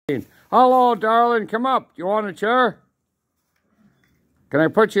Hello, darling. Come up. You want a chair? Can I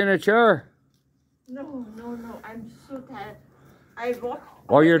put you in a chair? No. I'm so tired. I walked.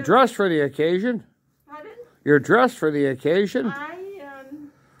 Well, you're dressed for the occasion. Pardon? You're dressed for the occasion.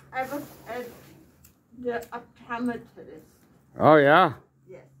 I was at the optometrist. Oh, yeah?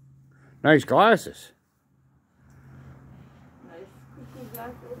 Yes. Nice glasses. Nice cookie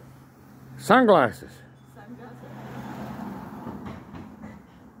glasses. Sunglasses.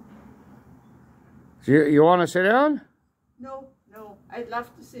 You want to sit down? No. I'd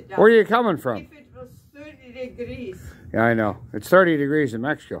love to sit down. Where are you coming from? If it was 30 degrees. Yeah, I know. It's 30 degrees in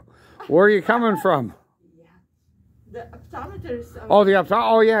Mexico. Where are you coming from? Yeah. The optometrist. Oh, the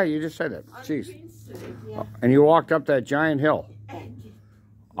optometrist. Oh, yeah, you just said that. Jeez. Yeah. And you walked up that giant hill.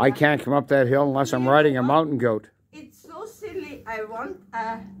 I can't come up that hill unless I'm riding a mountain goat. It's so silly. I want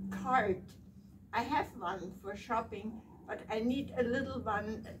a cart. I have one for shopping, but I need a little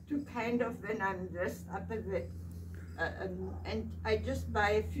one to kind of when I'm dressed up a bit. And I just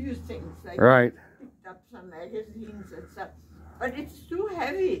buy a few things. Like Right. I picked up some magazines and stuff. But it's too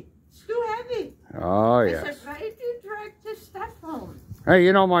heavy. It's too heavy. Oh, yes. I yes. said, why did you drag this stuff home? Hey,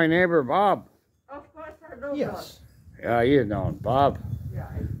 you know my neighbor, Bob? Of course I know. Yes. Yeah, you know him, Bob. Yeah.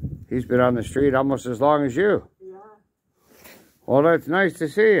 He's been on the street almost as long as you. Yeah. Well, that's nice to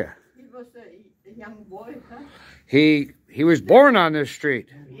see you. He was a young boy, huh? He was born on this street.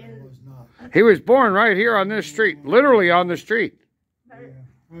 He was born right here on this street, literally on the street. Yeah.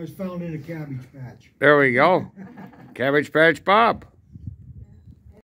 I was found in a cabbage patch. There we go. Cabbage Patch Bob.